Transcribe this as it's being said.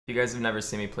You guys have never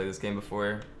seen me play this game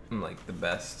before. I'm like the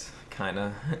best,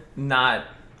 kinda. Not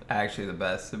actually the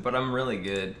best, but I'm really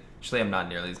good. Actually, I'm not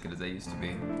nearly as good as I used to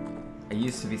be. I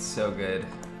used to be so good.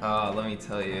 Oh, let me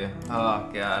tell you. Oh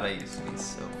god, I used to be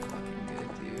so fucking good,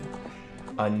 dude.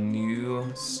 A new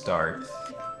start.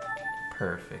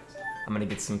 Perfect. I'm gonna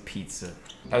get some pizza.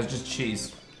 That was just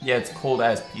cheese. Yeah, it's cold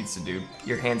ass pizza, dude.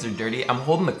 Your hands are dirty. I'm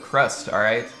holding the crust,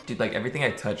 alright? Dude, like everything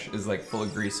I touch is like full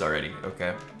of grease already,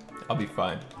 okay? I'll be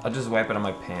fine. I'll just wipe it on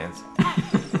my pants.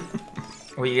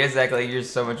 Well, you guys act like you're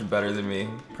so much better than me.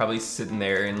 Probably sitting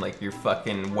there in like your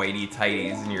fucking whitey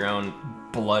tighties and your own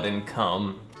blood and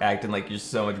cum, acting like you're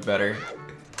so much better.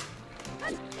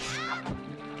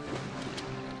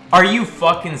 Are you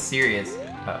fucking serious?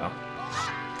 Uh-oh.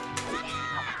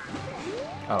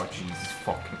 Oh, Jesus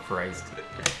fucking Christ.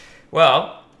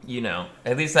 Well, you know,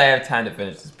 at least I have time to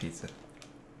finish this pizza.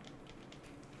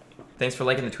 Thanks for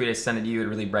liking the tweet I sent to you. It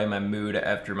really brightened my mood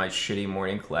after my shitty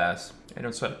morning class. I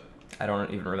don't sweat it. I don't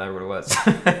even remember what it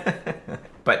was.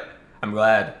 But I'm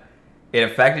glad it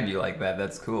affected you like that.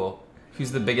 That's cool.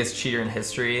 Who's the biggest cheater in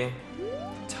history?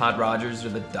 Todd Rogers or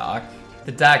the Doc?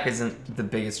 The Doc isn't the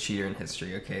biggest cheater in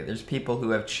history, okay? There's people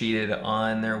who have cheated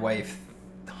on their wife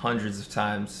hundreds of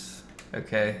times,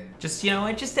 okay? Just, you know,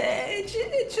 it's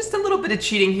just a little bit of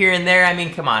cheating here and there. I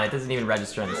mean, come on, it doesn't even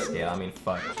register on the scale. I mean,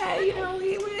 fuck. Yeah, you know,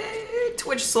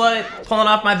 Twitch slut pulling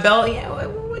off my belt. Yeah,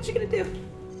 what you gonna do?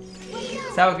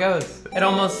 That's how it goes. It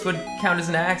almost would count as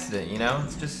an accident, you know?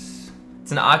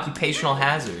 It's an occupational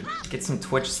hazard. Get some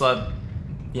Twitch slut,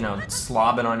 you know,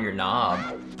 slobbing on your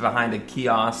knob behind a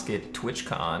kiosk at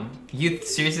TwitchCon. You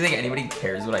seriously think anybody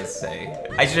cares what I say?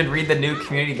 I should read the new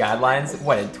community guidelines?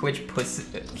 What, a Twitch pussy?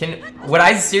 Would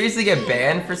I seriously get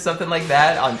banned for something like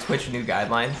that on Twitch new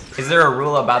guidelines? Is there a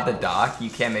rule about the Doc? You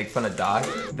can't make fun of Doc?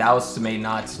 Thou may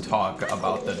not talk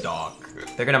about the Doc.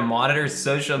 They're gonna monitor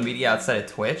social media outside of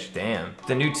Twitch? Damn.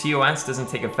 The new TOS doesn't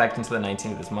take effect until the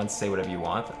 19th of this month. Say whatever you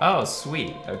want. Oh,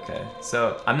 sweet. Okay.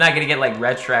 So I'm not gonna get like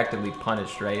retroactively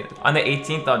punished, right? On the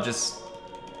 18th, I'll just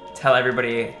tell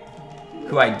everybody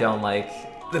who I don't like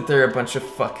that they're a bunch of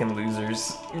fucking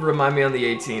losers. Remind me on the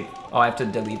 18th. Oh, I have to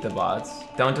delete the bots.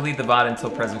 Don't delete the bot until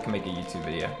President can make a YouTube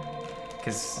video.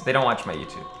 Because they don't watch my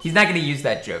YouTube. He's not gonna use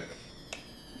that joke.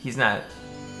 He's not.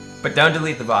 But don't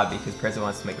delete the bot because President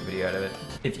wants to make a video out of it.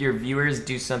 If your viewers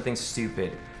do something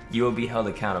stupid, you will be held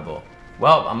accountable.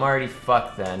 Well, I'm already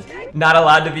fucked then. Not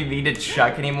allowed to be mean to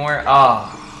Chuck anymore?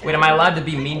 Oh. Wait, am I allowed to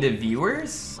be mean to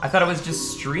viewers? I thought it was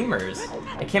just streamers.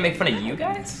 I can't make fun of you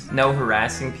guys? No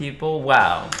harassing people?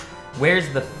 Wow.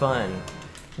 Where's the fun?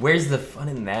 Where's the fun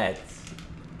in that?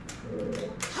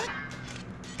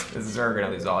 This is where we're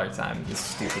gonna lose all our time. This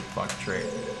stupid fuck trick.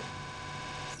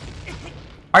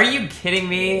 Are you kidding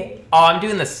me? Oh, I'm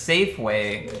doing the safe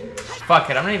way. Fuck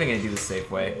it, I'm not even gonna do the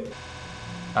safe way.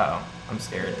 Uh-oh, I'm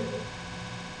scared.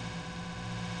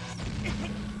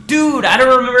 Dude, I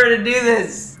don't remember how to do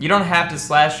this. You don't have to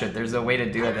slash it. There's a way to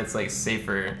do it that's like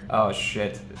safer. Oh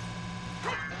shit.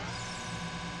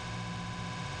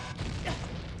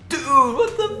 Dude,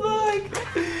 what the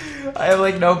fuck? I have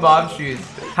like no bomb shoes.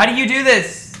 How do you do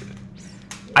this?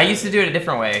 I used to do it a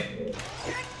different way.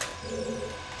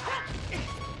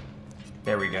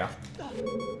 There we go.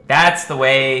 That's the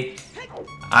way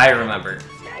I remember.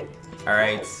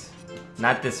 Alright.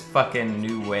 Not this fucking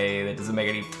new way that doesn't make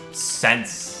any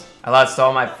sense. I lost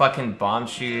all my fucking bomb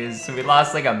shoes. We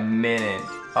lost like a minute.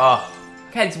 Oh.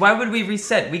 Guys, why would we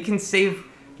reset? We can save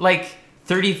like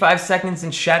 35 seconds in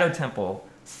Shadow Temple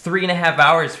 3.5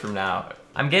 hours from now.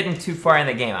 I'm getting too far in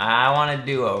the game. I want a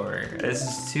do-over. This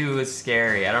is too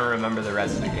scary. I don't remember the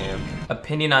rest of the game.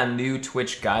 Opinion on new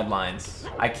Twitch guidelines.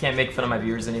 I can't make fun of my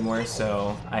viewers anymore,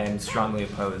 so I am strongly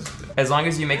opposed. As long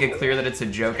as you make it clear that it's a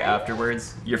joke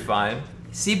afterwards, you're fine.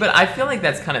 See, but I feel like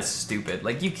that's kind of stupid.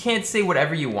 Like, you can't say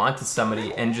whatever you want to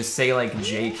somebody and just say, like,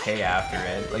 JK after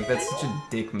it. Like, that's such a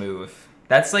dick move.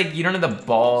 That's like, you don't have the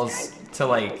balls to,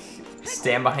 like,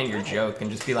 stand behind your joke and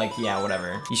just be like, yeah,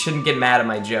 whatever. You shouldn't get mad at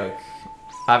my joke.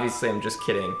 Obviously, I'm just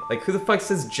kidding. Like, who the fuck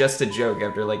says just a joke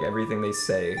after, like, everything they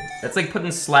say? That's like putting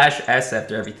 /S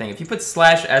after everything. If you put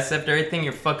 /S after everything,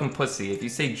 you're fucking pussy. If you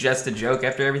say just a joke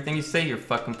after everything you say, you're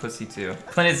fucking pussy too.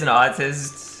 Clint is an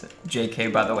autist.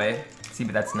 JK, by the way. See,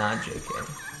 but that's not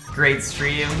JK. Great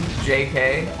stream,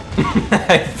 JK.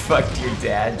 I fucked your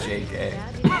dad, JK.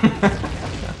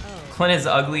 Clint is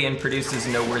ugly and produces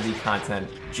noteworthy content,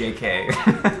 JK.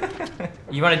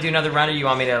 You want to do another run, or you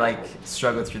want me to like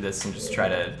struggle through this and just try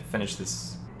to finish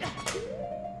this?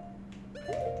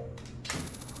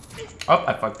 Oh,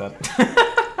 I fucked up.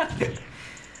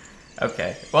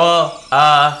 Okay. Well,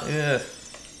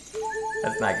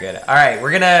 That's not good. All right,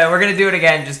 we're gonna do it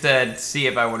again just to see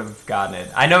if I would have gotten it.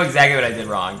 I know exactly what I did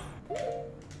wrong.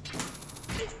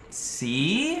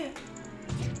 See?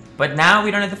 But now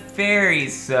we don't have the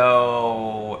fairies,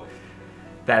 so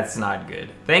that's not good.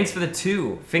 Thanks for the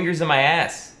 2 fingers in my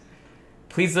ass.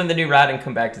 Please learn the new route and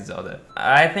come back to Zelda.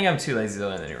 I think I'm too lazy to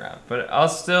learn the new route, but I'll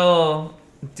still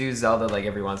do Zelda like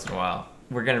every once in a while.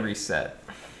 We're gonna reset,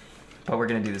 but we're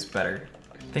gonna do this better.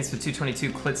 Thanks for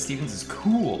 222. Clint Stevens is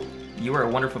cool. You are a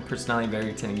wonderful personality, very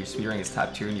entertaining. Your speedrunning is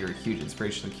top tier, and you're a huge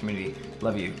inspiration to the community.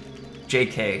 Love you.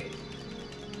 JK.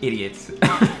 Idiots.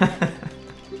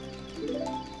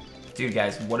 Dude,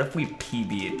 guys, what if we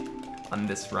PB'd on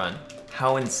this run?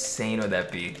 How insane would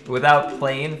that be? Without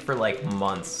playing for like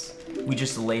months, we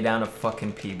just lay down a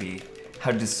fucking PB.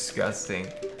 How disgusting.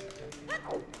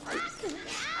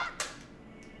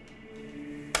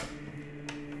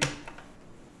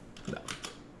 No.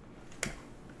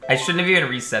 I shouldn't have even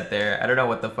reset there. I don't know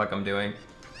what the fuck I'm doing.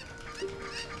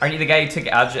 Aren't you the guy who took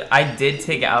algebra? I did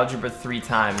take algebra 3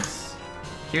 times.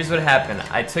 Here's what happened.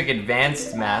 I took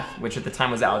advanced math, which at the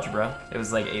time was algebra. It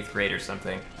was like 8th grade or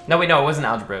something. No, wait, no, it wasn't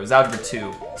algebra. It was algebra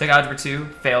 2. Took algebra 2,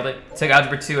 failed it. Took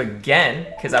algebra 2 again,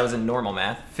 because I was in normal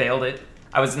math, failed it.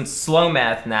 I was in slow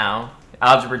math now,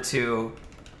 algebra 2,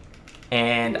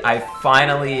 and I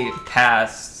finally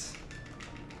passed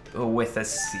with a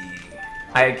C.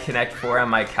 I had Connect 4 on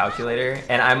my calculator,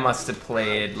 and I must have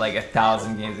played like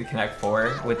 1,000 games of Connect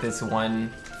 4 with this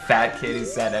one fat kid who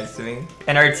sat next to me.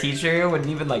 And our teacher wouldn't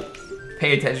even like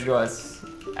pay attention to us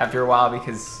after a while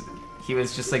because he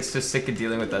was just like so sick of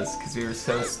dealing with us because we were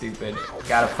so stupid.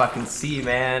 Gotta fucking see,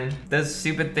 man. Those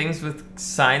stupid things with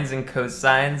sines and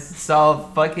cosines, it's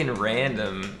all fucking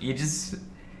random. You just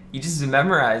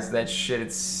memorize that shit,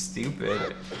 it's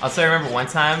stupid. Also, I remember one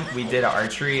time we did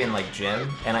archery in like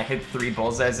gym and I hit 3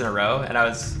 bullseyes in a row and I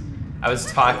was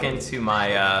talking to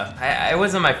my, it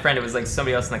wasn't my friend, it was like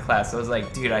somebody else in the class. I was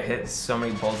like, dude, I hit so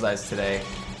many bullseyes today.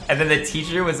 And then the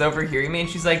teacher was overhearing me and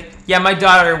she's like, yeah, my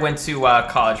daughter went to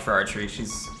college for archery.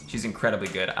 She's incredibly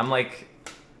good. I'm like,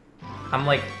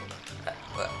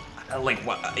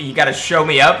 what? You gotta show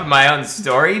me up in my own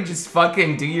story? Just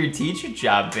fucking do your teacher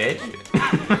job, bitch.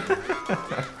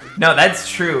 No, that's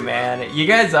true, man. You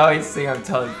guys always think I'm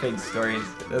telling fake stories.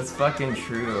 That's fucking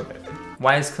true.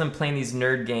 Why is Clint playing these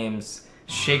nerd games?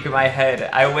 Shaking my head.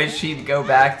 I wish he'd go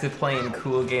back to playing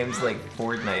cool games like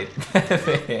Fortnite.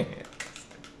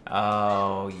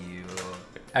 Oh, you.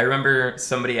 I remember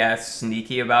somebody asked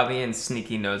Sneaky about me, and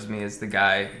Sneaky knows me as the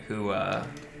guy who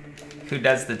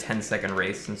does the 10-second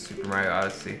race in Super Mario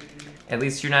Odyssey. At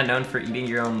least you're not known for eating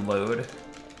your own load.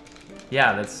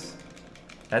 Yeah,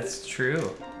 that's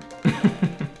true.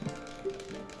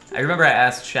 I remember I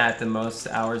asked chat the most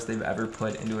hours they've ever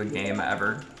put into a game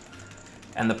ever.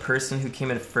 And the person who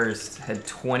came in first had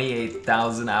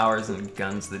 28,000 hours in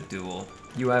Guns the Duel.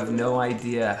 You have no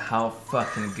idea how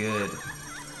fucking good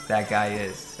that guy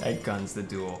is at Guns the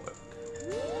Duel.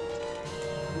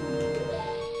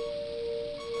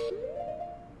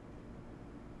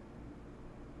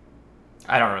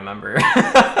 I don't remember.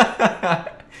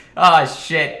 Oh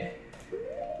shit.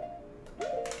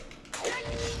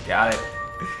 Got it.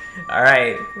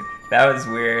 Alright, that was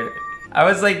weird. I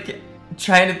was like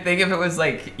trying to think if it was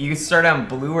like you start on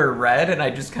blue or red and I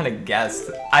just kind of guessed.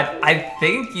 I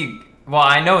think you, well,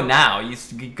 I know now you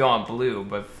go on blue,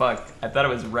 but fuck, I thought it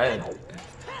was red.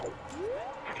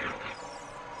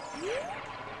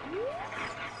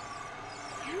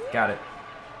 Got it.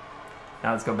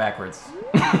 Now let's go backwards.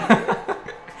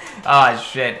 Oh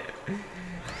shit.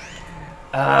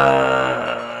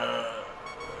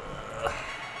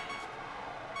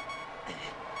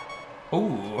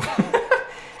 Ooh.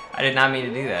 I did not mean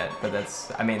to do that, but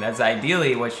that's, I mean, that's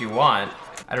ideally what you want.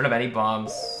 I don't have any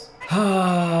bombs.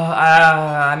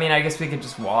 I mean, I guess we could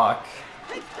just walk.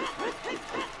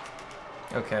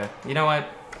 Okay, you know what?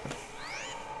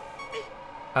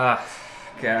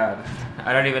 God.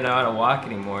 I don't even know how to walk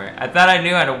anymore. I thought I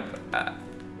knew how to,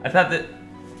 I thought that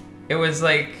it was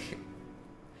like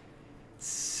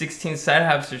 16 side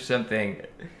hops or something.